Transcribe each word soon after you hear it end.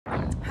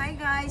Hi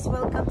guys,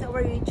 welcome to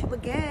our YouTube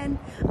again,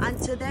 and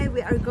today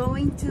we are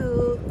going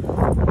to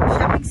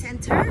shopping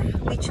center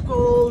which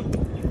called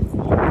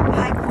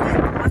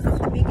one of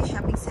the biggest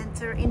shopping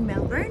center in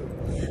Melbourne.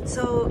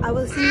 So I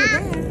will see you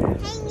there.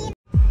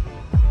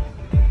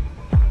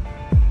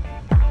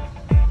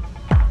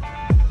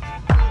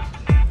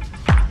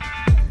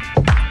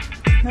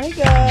 Hi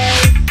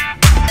guys.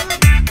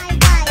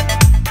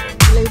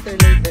 Later,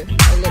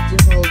 I'll let you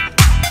hold.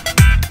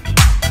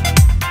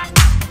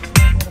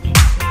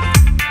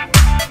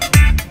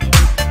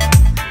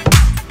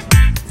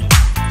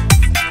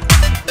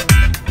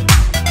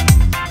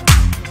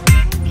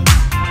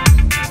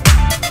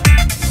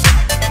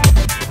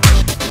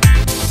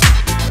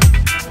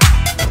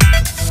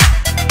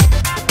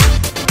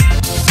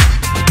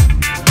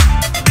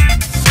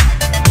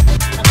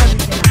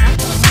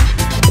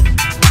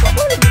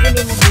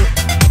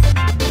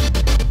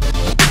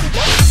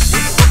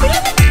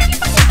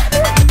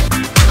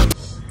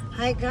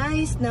 Hi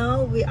guys,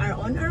 now we are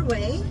on our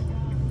way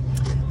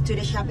to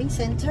the shopping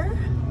center.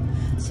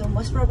 So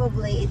most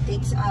probably it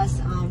takes us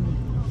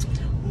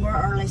more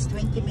or less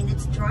 20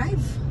 minutes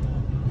drive.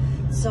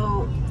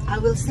 So I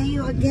will see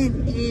you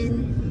again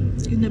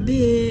in a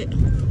bit.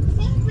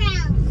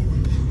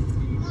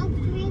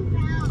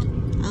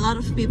 A lot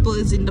of people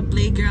is in the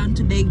playground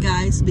today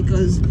guys,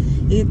 because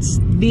it's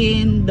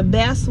been the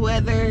best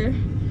weather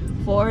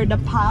for the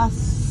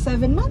past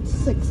 7 months,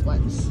 6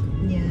 months.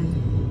 Yeah.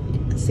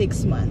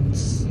 6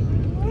 months.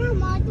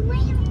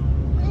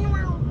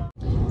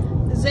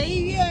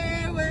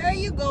 Xavier, where are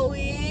you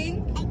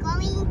going? I'm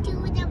going to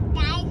the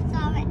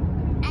dinosaur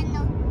and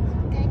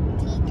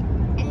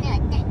the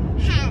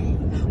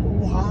hand.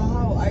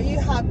 Wow, are you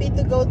happy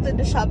to go to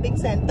the shopping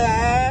center?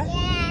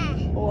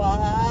 Yeah.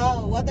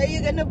 Wow, what are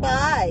you gonna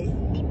buy?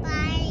 I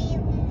buy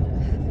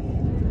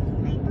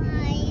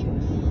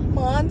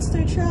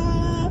Monster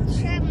truck.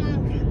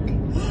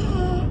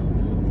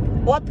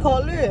 What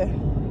color?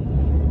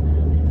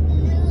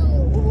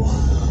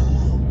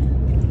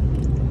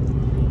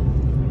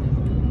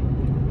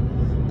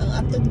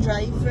 Ang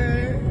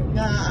driver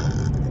nga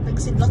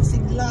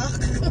nagsidlak-sidlak.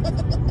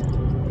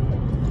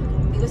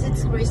 Because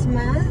it's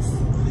Christmas.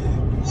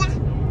 Yeah.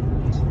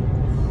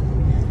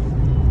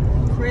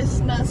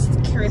 Christmas.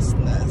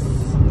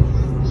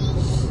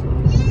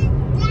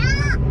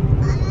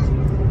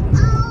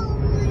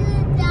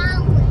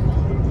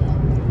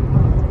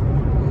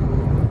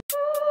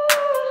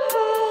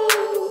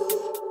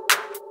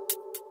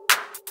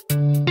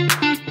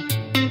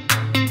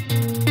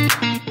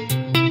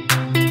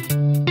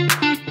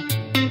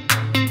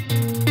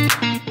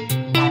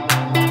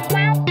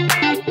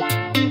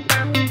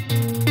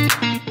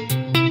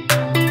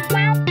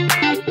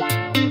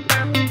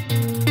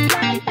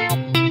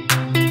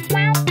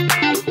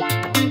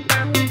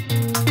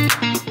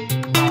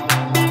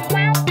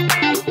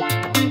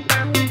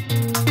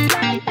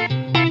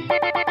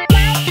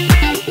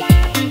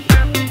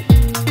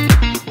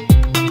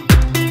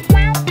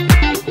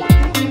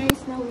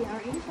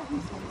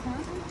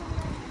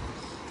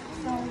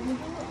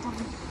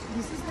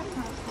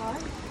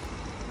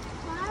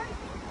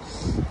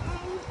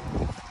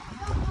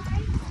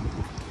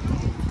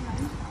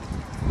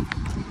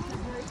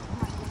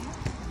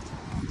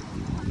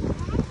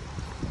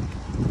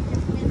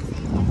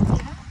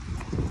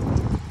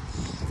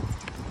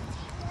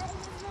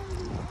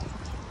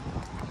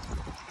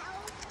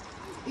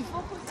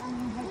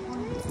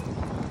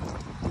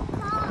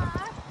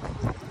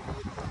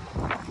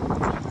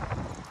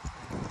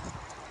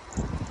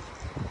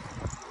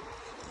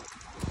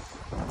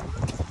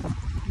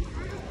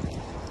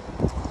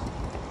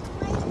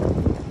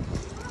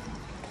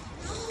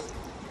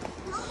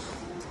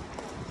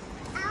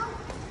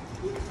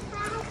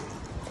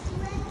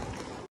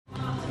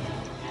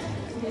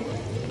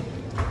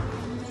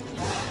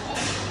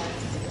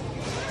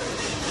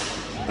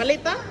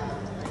 Palita?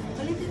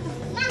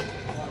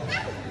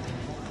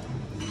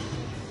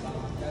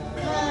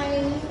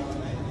 Hi.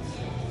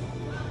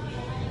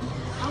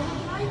 I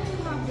would like to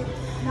have the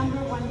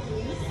number 1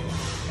 please.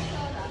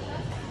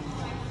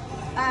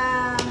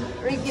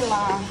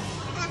 Regular.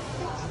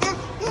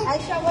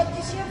 Aisha, what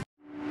is your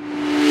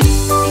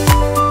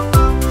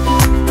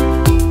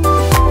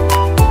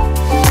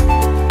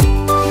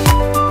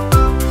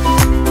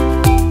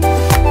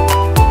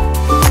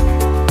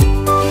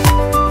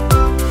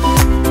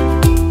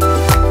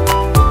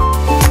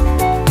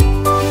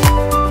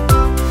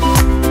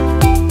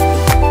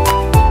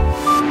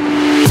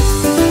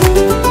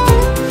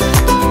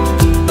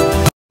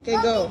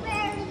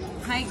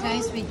Hi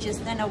guys, we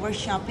just done our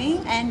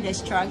shopping and the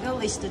struggle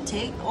is to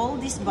take all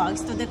these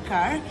bags to the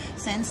car.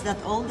 Since that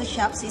all the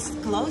shops is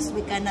closed,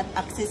 we cannot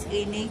access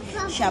any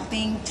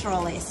shopping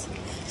trolleys.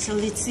 So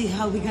let's see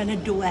how we're gonna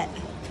do it.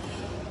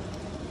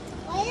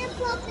 Why are you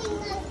popping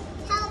this?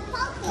 How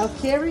popping? I'll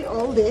carry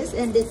all this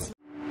and it's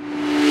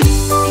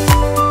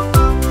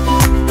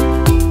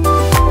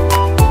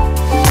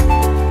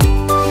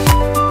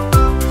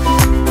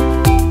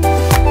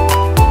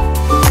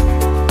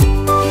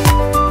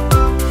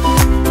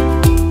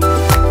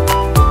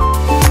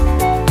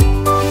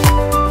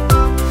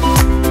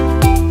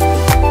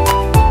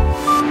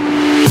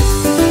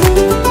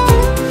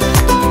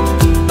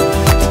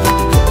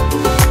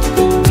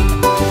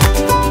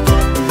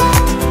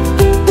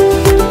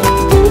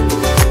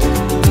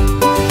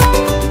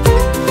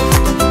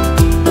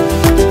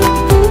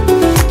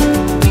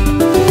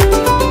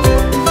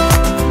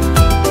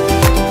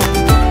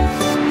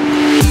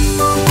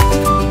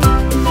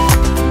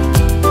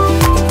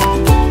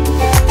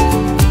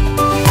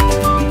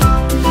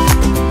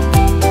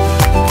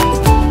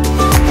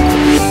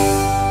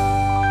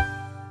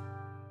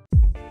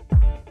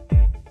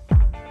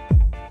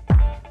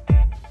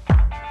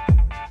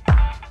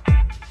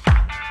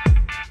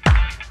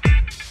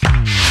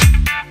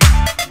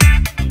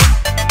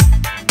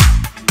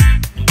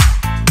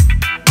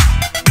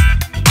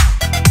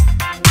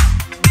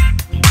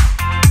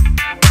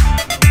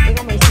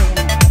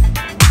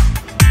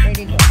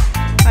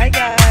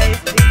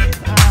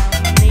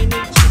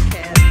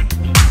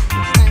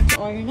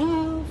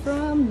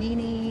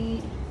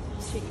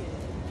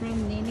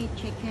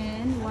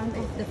chicken, one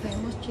of the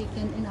famous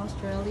chicken in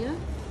Australia.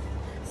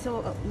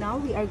 So now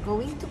we are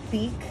going to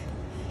pick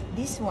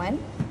this one.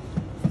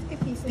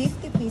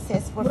 50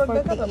 pieces for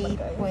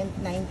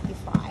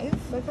 48.95.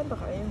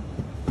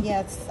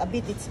 Yes, it's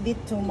a bit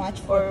too much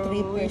for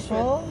 3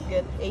 people.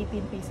 Get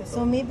 18 pieces.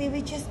 So maybe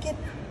we just get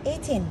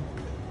 18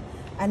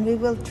 and we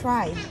will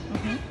try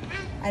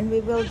and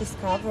we will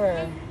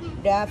discover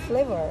the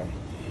flavor.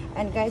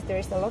 And guys, there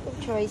is a lot of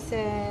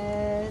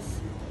choices.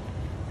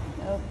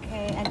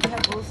 Okay, and we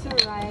have also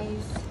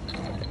rice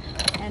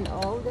and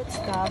all that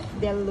stuff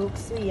that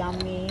looks so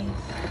yummy.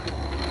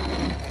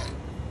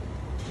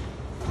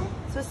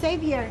 So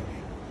Xavier,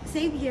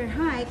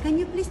 hi, can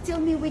you please tell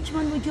me which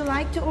one would you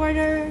like to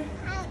order?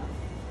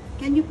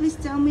 Can you please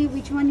tell me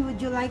which one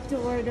would you like to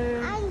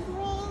order? I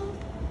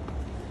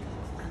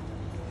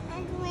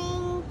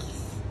drink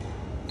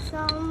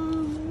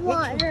some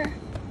water.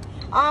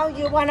 Oh,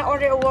 you want to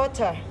order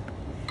water?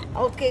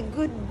 Okay,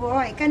 good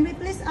boy. Can we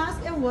please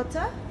ask a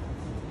water?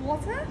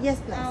 Water?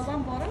 Yes, please.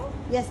 One bottle?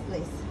 Yes,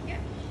 please. Yeah.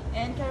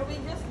 And can we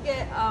just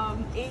get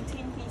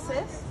 18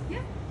 pieces?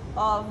 Yeah.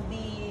 Of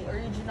the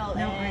original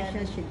No, and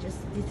Aisha, she just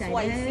decided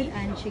spicy.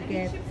 and she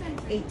get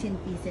 18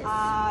 pieces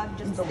just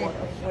the instead water.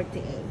 of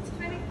 48.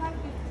 25.15.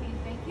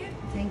 Thank you.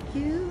 Thank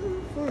you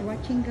for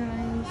watching,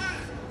 guys.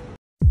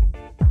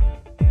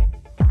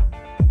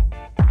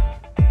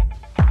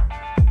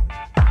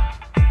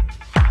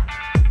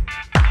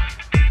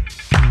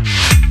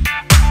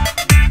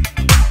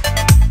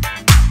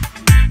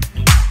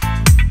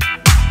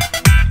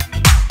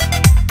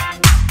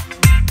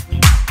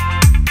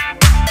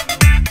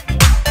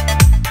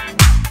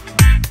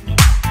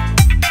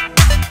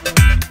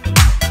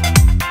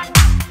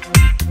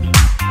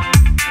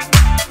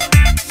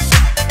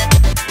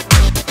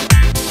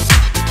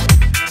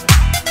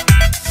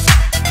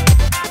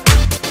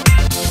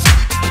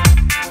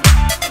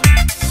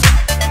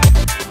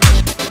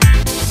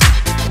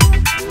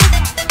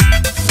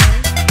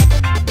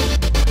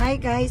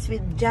 Guys,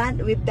 we've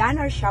done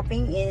our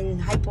shopping in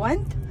High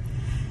Point.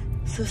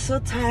 So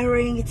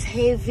tiring, it's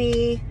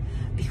heavy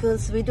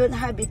because we don't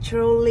have a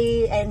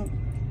trolley and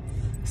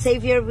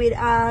Xavier with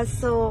us,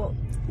 so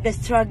the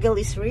struggle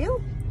is real.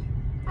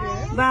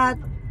 But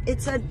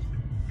it's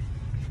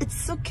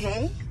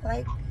okay.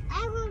 Like,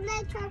 I will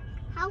let her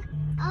help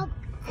up.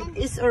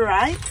 it's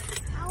alright.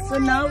 So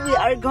now we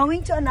are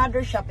going to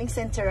another shopping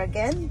center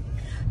again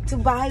to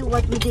buy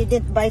what we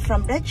didn't buy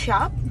from that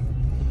shop.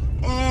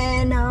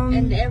 And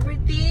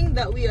everything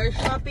that we are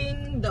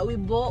shopping that we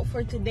bought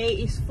for today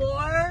is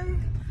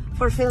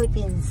for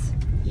Philippines.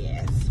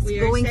 yes, we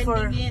are going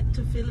sending it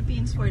to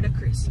Philippines for the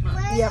Christmas.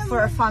 Yeah,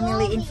 for a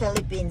family in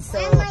Philippines. So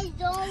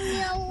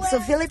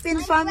Philippine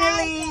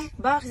family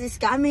box is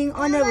coming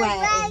on the way.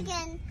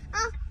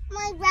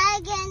 My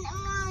dragon.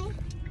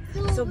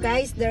 So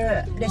guys,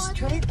 the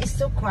street is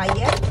so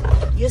quiet.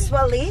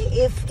 Usually,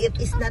 if it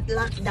is not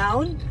locked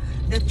down,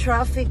 the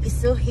traffic is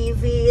so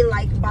heavy,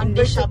 like In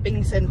bumper the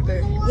shopping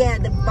center. yeah,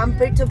 the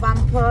bumper to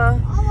bumper.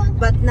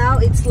 But now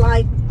it's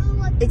like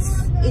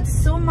it's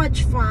so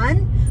much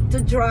fun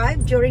to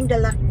drive during the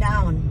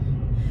lockdown.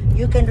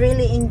 You can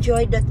really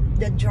enjoy the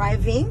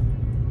driving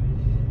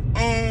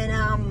and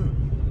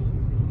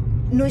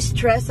no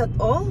stress at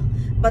all.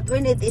 But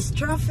when it is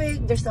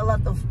traffic, there's a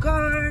lot of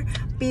car.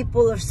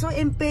 People are so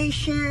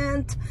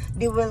impatient.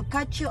 They will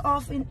cut you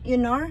off,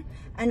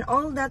 and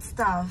all that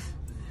stuff.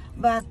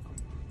 But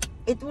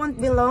it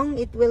won't be long.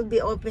 It will be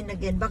open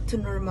again, back to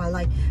normal.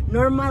 Like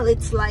normal,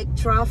 it's like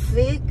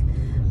traffic.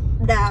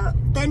 The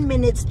 10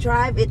 minutes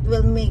drive, it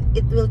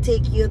will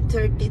take you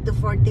 30 to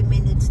 40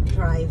 minutes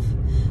drive.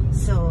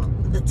 So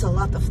that's a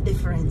lot of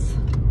difference.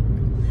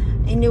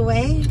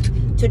 Anyway,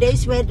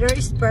 today's weather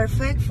is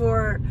perfect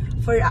for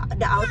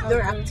the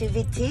outdoor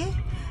activity.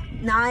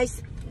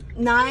 Nice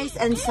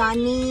and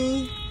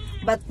sunny,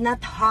 but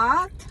not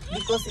hot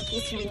because it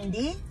is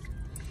windy.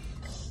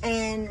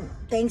 And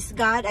thanks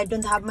God, I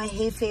don't have my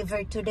hay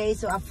fever today,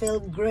 so I feel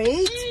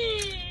great.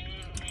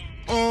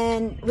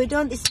 And we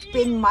don't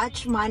spend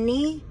much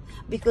money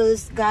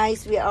because,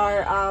 guys, we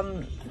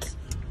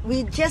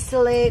just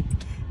select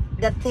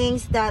the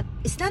things that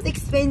it's not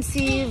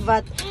expensive,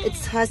 but it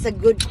has a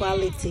good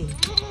quality.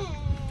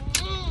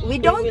 We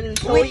don't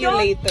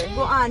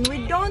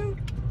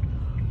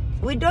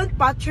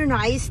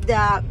patronize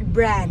the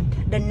brand,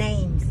 the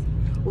names.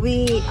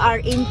 We are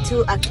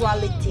into a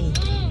quality.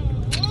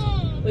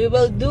 We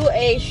will do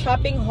a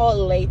shopping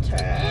haul later.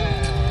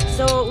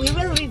 So we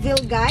will reveal,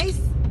 guys.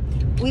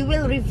 We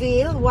will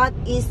reveal what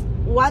is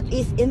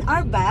in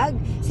our bag,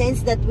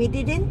 since that we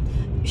didn't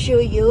show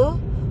you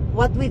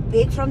what we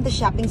picked from the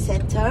shopping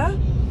center.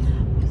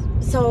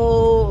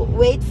 So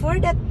wait for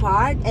that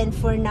part, and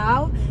for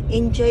now,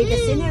 enjoy the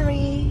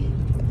scenery.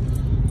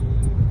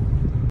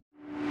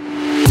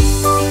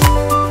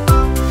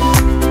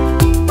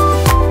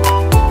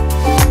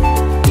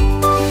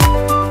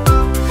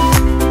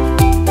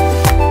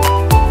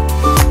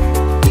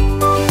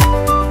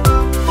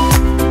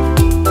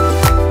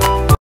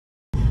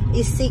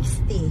 Is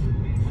 60.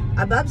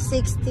 Above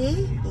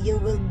 60, you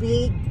will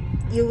be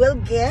you will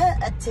get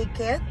a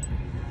ticket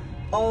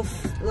of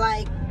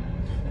like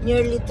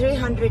nearly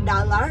 $300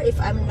 if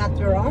I'm not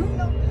wrong,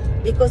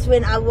 because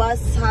when I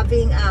was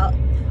having a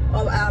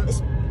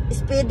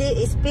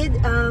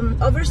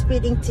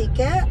overspeeding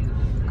ticket,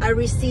 I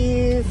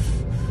received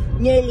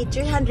nearly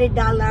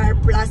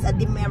 $300 plus a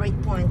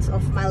demerit points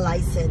of my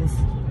license.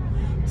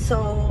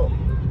 So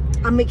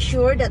I make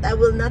sure that I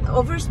will not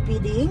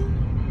overspeeding,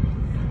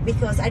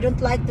 because I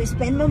don't like to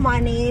spend my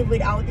money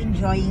without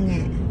enjoying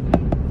it.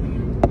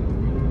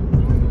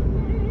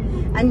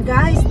 And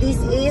guys, this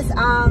is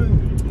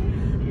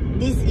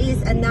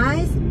a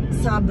nice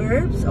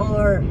suburbs,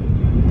 or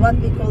what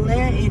we call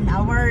it in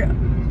our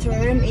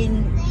term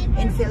in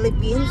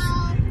Philippines,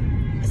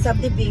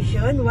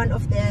 subdivision, one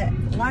of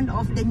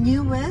the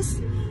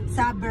newest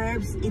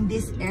suburbs in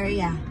this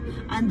area.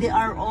 And they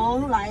are all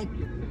like,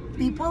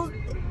 people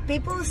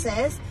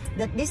says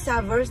that this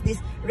suburbs, this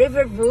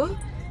Riverview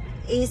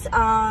is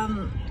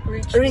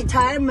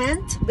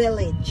retirement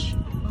village.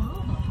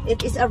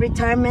 It is a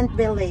retirement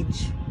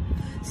village.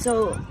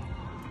 So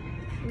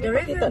the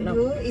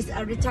Riverview is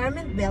a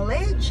retirement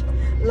village,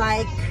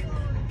 like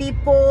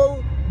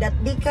people that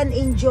they can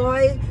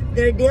enjoy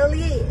their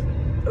daily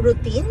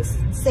routines,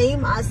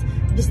 same as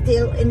they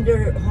still in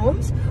their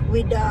homes,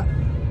 with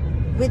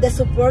the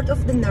support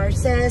of the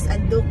nurses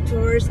and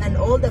doctors and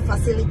all the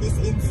facilities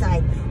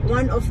inside.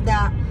 One of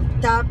the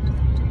top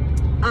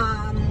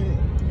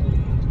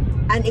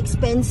and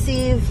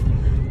expensive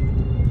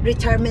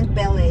retirement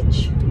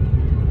village.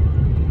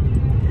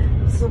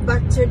 So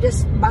back to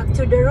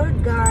the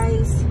road,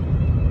 guys.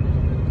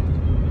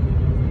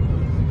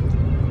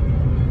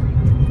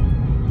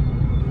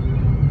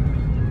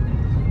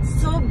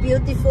 So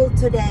beautiful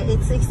today.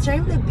 It's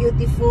extremely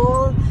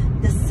beautiful.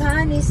 The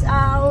sun is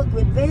out,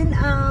 we've been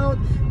out,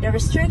 the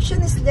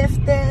restriction is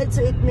lifted,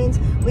 so it means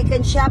we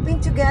can shopping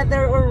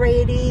together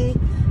already.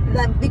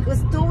 Like,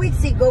 because 2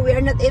 weeks ago we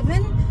are not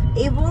even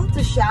able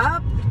to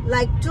shop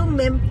like two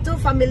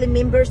family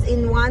members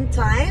in one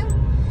time.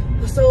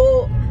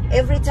 So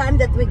every time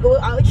that we go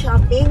out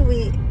shopping,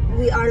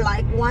 we are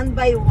like one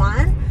by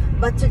one.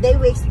 But today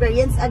we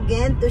experience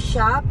again to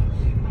shop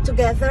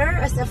together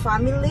as a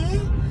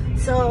family.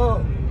 So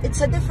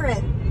it's a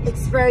different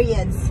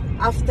experience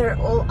after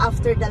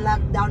the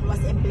lockdown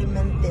was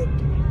implemented.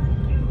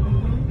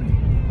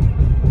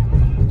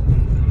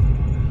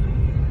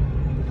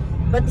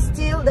 But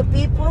still the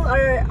people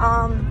are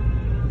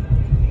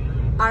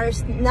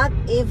not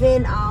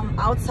even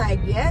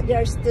outside yet. They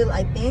are still,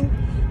 I think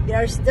they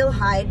are still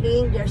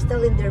hiding. They're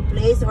still in their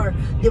place, or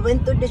they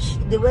went to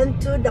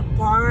the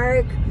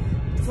park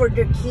for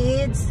their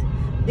kids,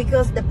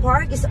 because the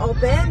park is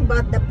open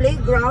but the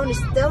playground is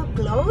still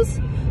closed.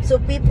 So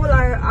people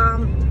are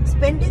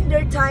spending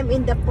their time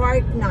in the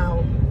park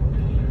now.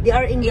 They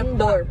are in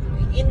indoor.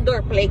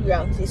 Indoor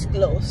playgrounds is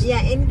closed.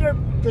 Yeah, indoor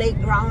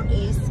playground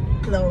is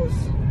closed.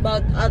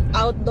 But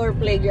outdoor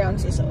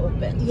playgrounds is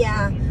open.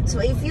 Yeah. So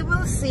if you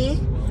will see,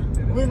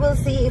 we will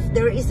see if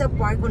there is a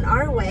park on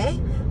our way.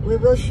 We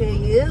will show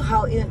you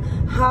how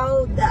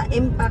the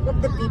impact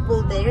of the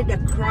people there. The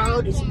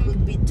crowd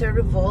could be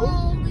terrible.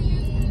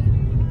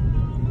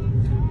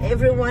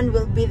 Everyone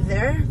will be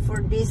there for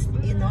this,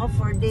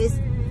 for this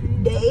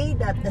day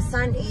that the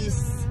sun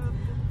is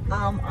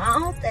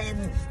out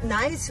and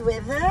nice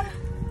weather.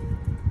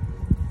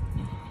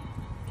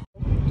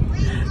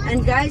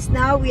 And guys,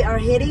 now we are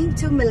heading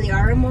to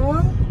Miliara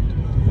Mall,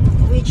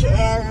 which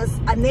is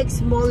a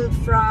next mall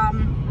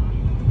from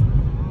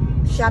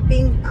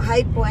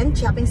High Point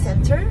Shopping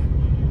Center.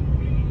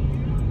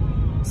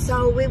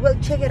 So we will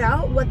check it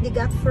out what they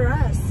got for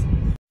us.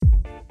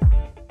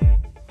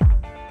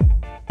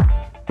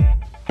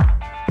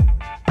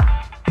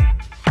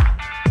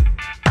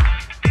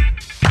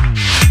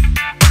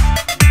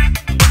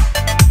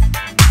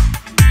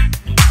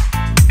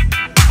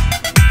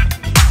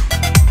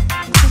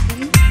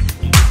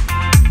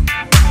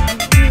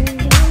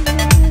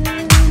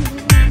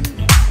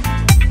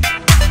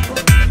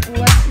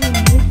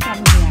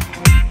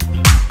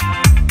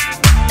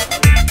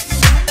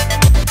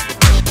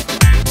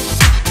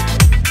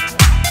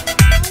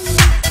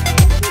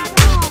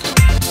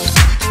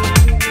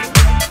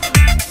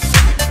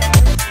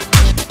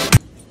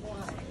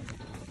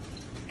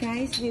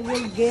 Guys, we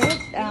will get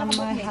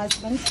my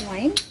husband's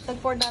wine,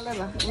 Tag $4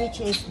 ba?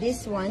 which is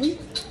this one.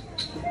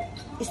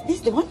 Is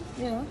this the one?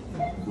 Yeah.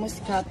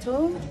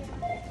 Moscato.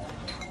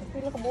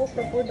 Pila ka buhok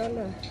tag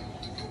 $4.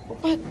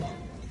 Upat.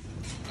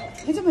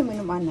 Ito may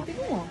minum anak.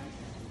 Tingnan mo.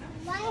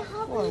 My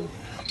hobby.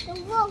 The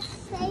wolves,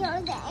 they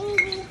are the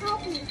angry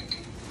hobby.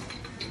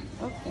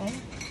 Okay.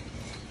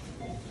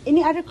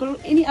 Any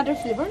other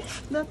flavor?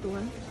 That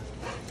one.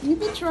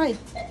 Maybe try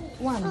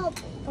one.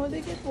 Hobby. Oh,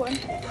 they get one.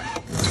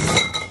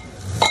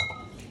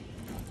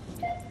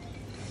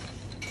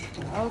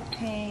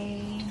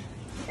 Okay.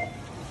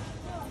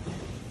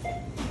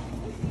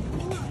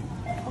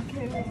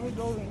 Okay, where we're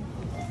going.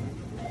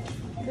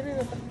 Dili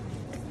na ta.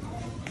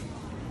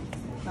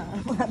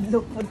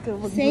 Madlok pod ka.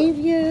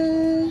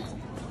 Xavier.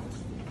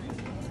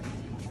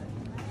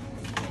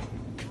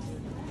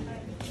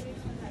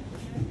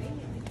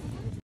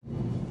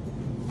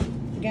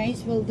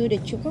 Guys, we'll do the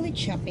chocolate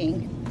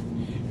shopping.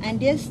 And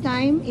this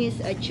time is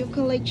a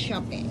chocolate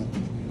shopping.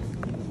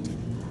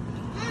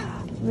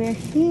 We're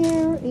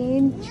here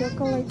in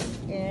chocolate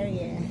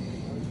area.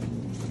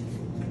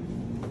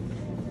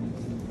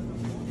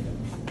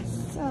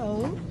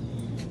 So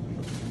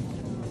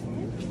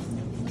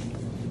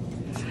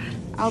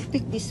I'll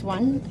pick this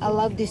one. I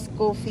love this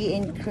coffee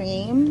and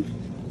cream.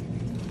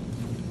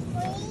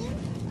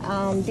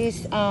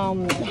 This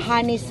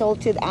honey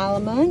salted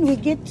almond. We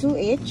get 2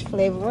 each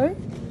flavor.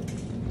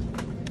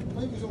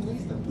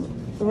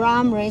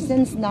 Rum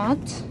raisins nut,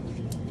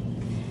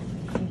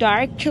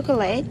 dark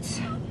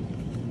chocolate,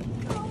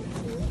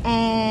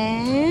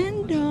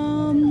 and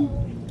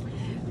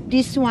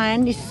this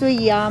one is so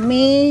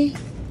yummy.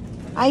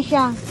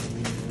 Aisha,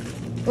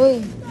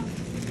 uy,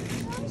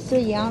 so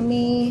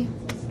yummy.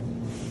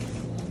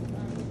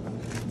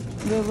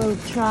 We will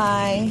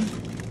try.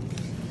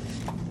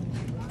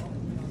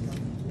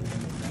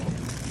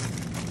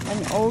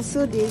 And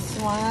also this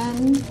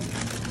one,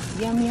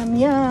 yum yum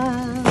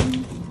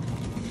yum.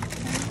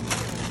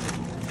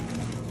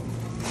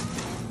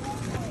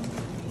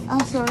 Oh,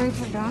 sorry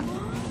for that.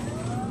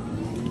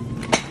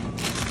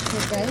 So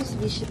guys,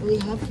 we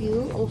have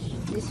few of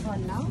this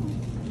one now.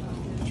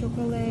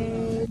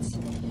 Chocolates.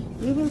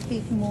 We will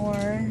pick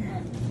more.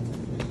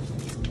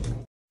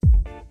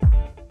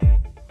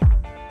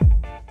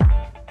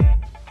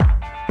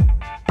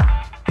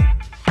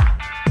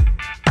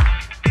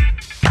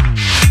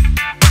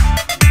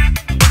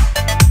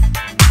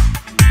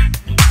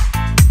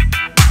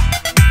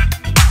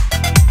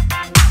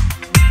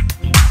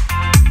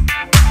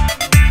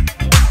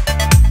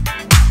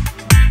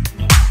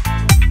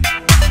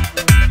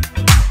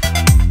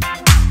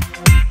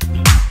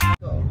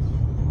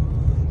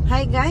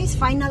 Hi guys,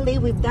 finally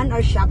we've done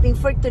our shopping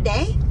for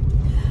today.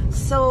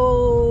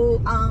 So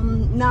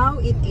now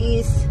it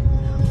is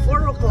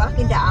 4 o'clock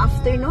in the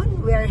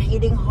afternoon. We're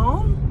heading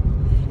home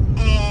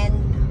and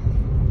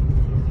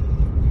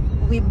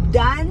we've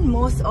done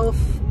most of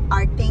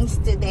our things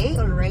today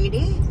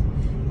already.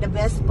 The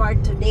best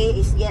part today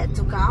is yet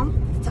to come.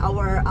 It's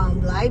our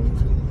live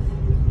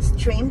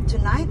stream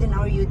tonight in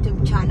our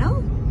YouTube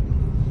channel.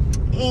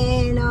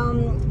 And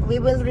we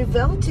will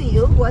reveal to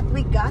you what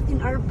we got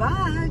in our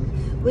bag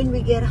when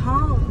we get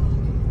home.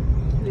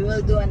 We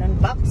will do an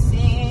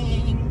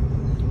unboxing.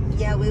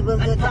 Yeah, we will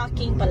do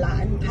Unpacking pala,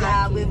 unpacking.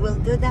 Yeah, we will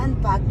do the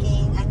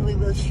unpacking and we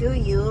will show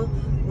you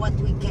what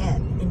we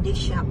get in this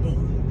shopping.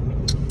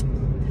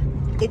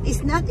 It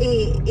is not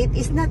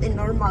a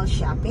normal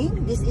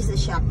shopping. This is a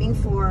shopping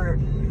for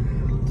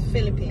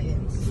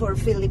Philippines. For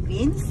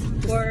Philippines.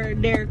 For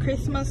their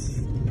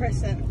Christmas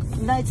presents.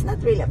 No, it's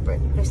not really a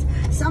purpose.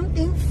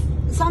 Something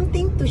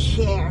to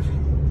share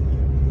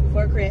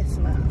For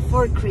Christmas.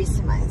 for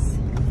Christmas.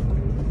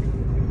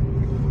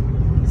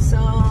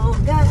 So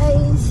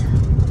guys,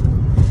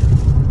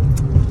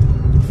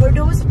 for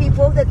those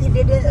people that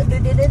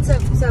didn't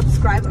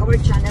subscribe our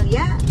channel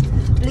yet,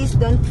 please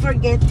don't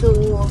forget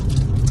to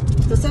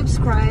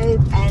subscribe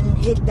and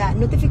hit that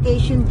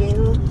notification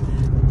bell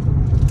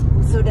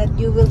so that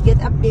you will get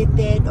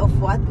updated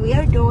of what we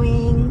are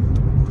doing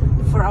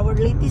for our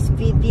latest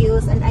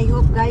videos. And I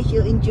hope guys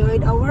you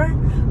enjoyed our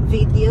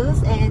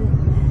videos and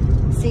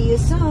see you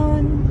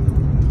soon.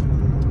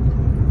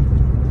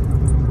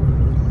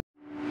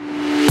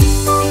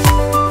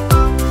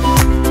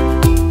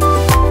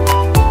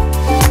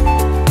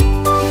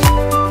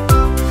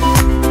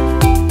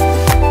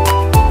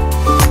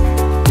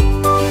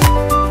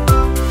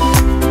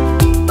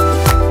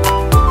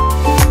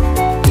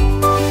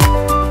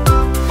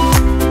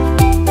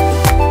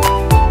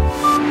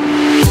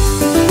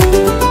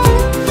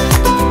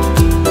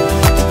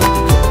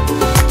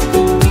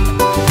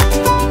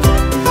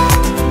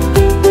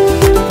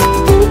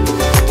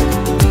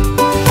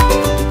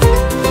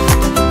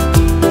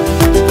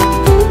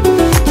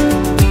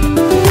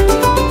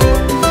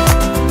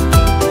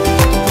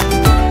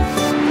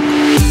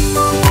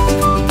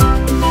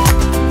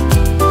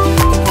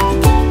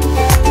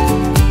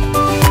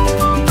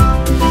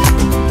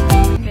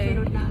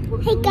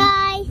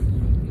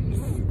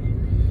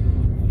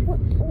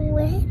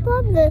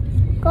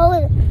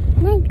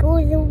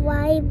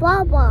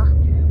 Baba.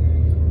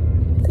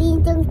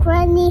 Season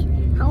cranny,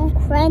 I'm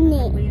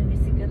cranny.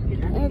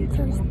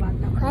 It's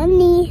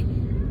cranny,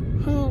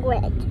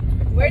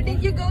 100. Where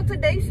did you go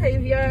today,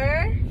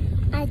 Xavier?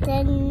 I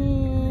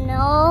don't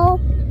know.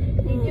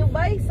 Did you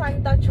buy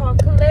Santa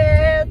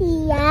chocolate?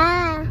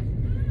 Yeah.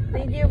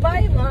 Did you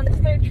buy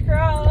monster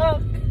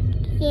truck?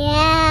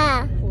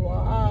 Yeah.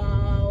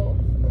 Wow.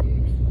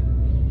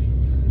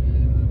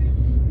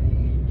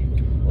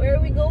 Where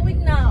are we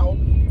going now?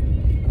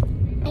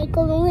 I'm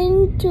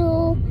going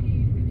to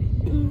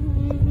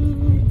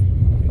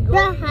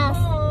Going house.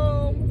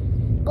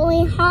 home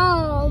Going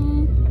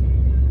home.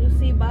 to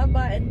see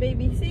Baba and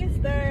baby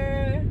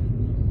sister.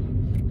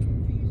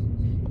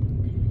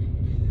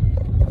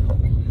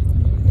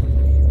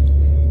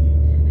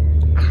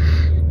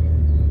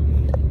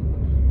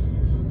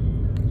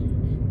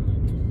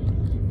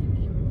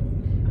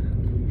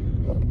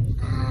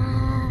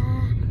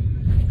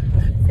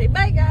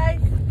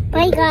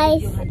 Bye,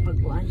 guys. Yung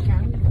pagbuan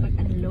siyang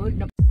pag-unload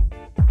na.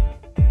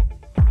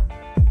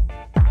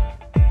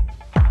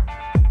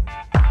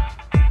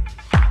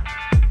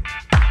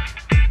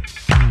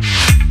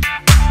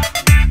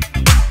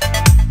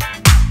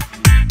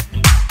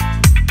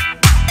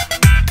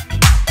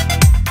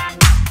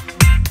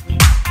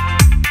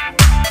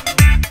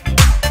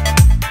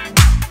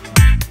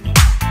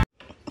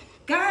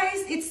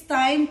 Guys, it's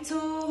time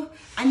to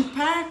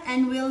unpack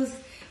and we'll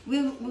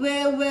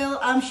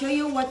show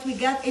you what we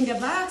got in the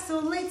bag. So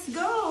let's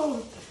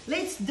go.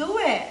 Let's do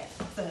it.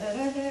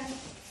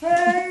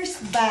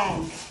 First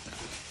bag.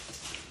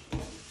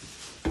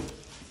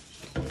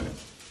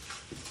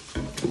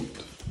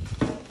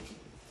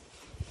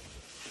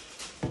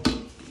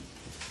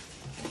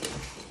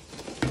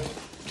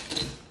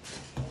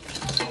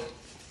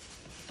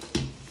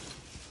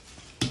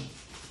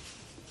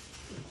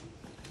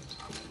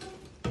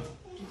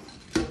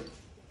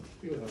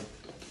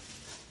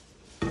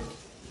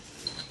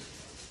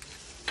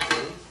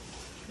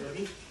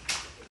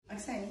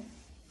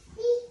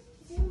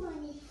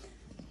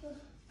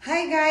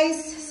 Hi guys,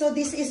 so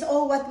this is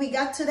all what we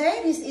got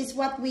today. This is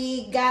what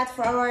we got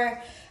for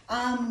our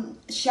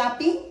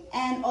shopping,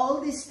 and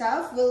all this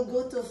stuff will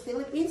go to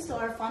Philippines to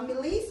our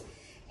families,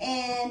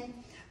 and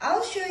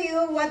I'll show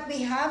you what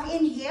we have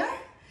in here.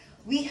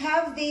 We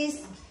have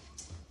this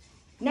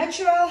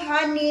natural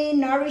honey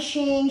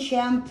nourishing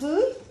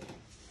shampoo,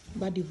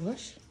 Body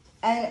wash.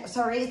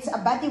 sorry, it's a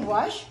body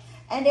wash,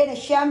 and then a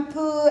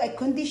shampoo, a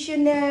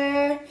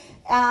conditioner,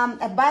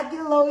 a body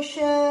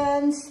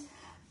lotions,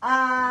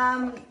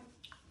 a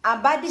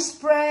body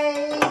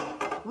spray.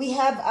 We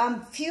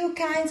have few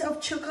kinds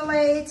of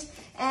chocolate,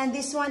 and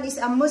this one is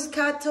a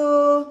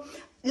Moscato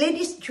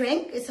ladies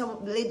drink. It's a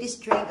ladies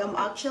drink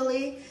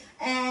actually,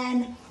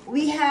 and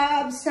we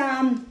have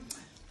some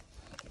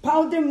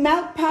powder,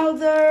 milk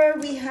powder.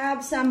 We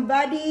have some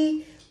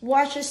body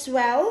wash as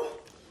well.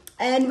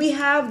 And we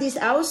have this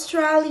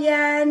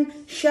Australian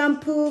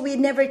shampoo. We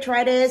never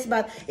tried this,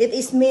 but it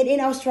is made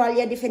in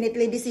Australia.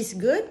 Definitely this is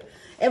good.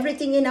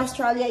 Everything in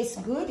Australia is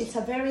good. It's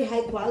a very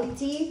high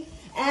quality.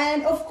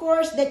 And of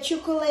course the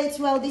chocolates,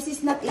 well, this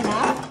is not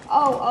enough.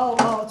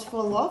 Oh, it's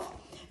full of.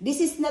 This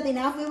is not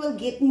enough. We will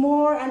get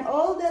more and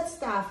all that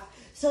stuff.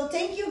 So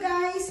thank you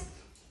guys.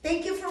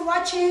 Thank you for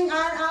watching,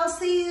 and I'll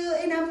see you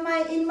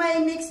in my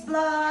next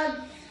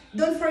vlog.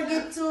 Don't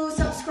forget to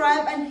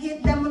subscribe and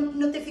hit the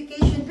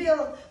notification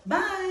bell.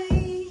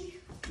 Bye.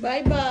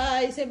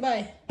 Bye-bye. Say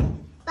bye.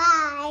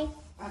 Bye.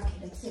 Okay,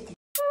 that's it.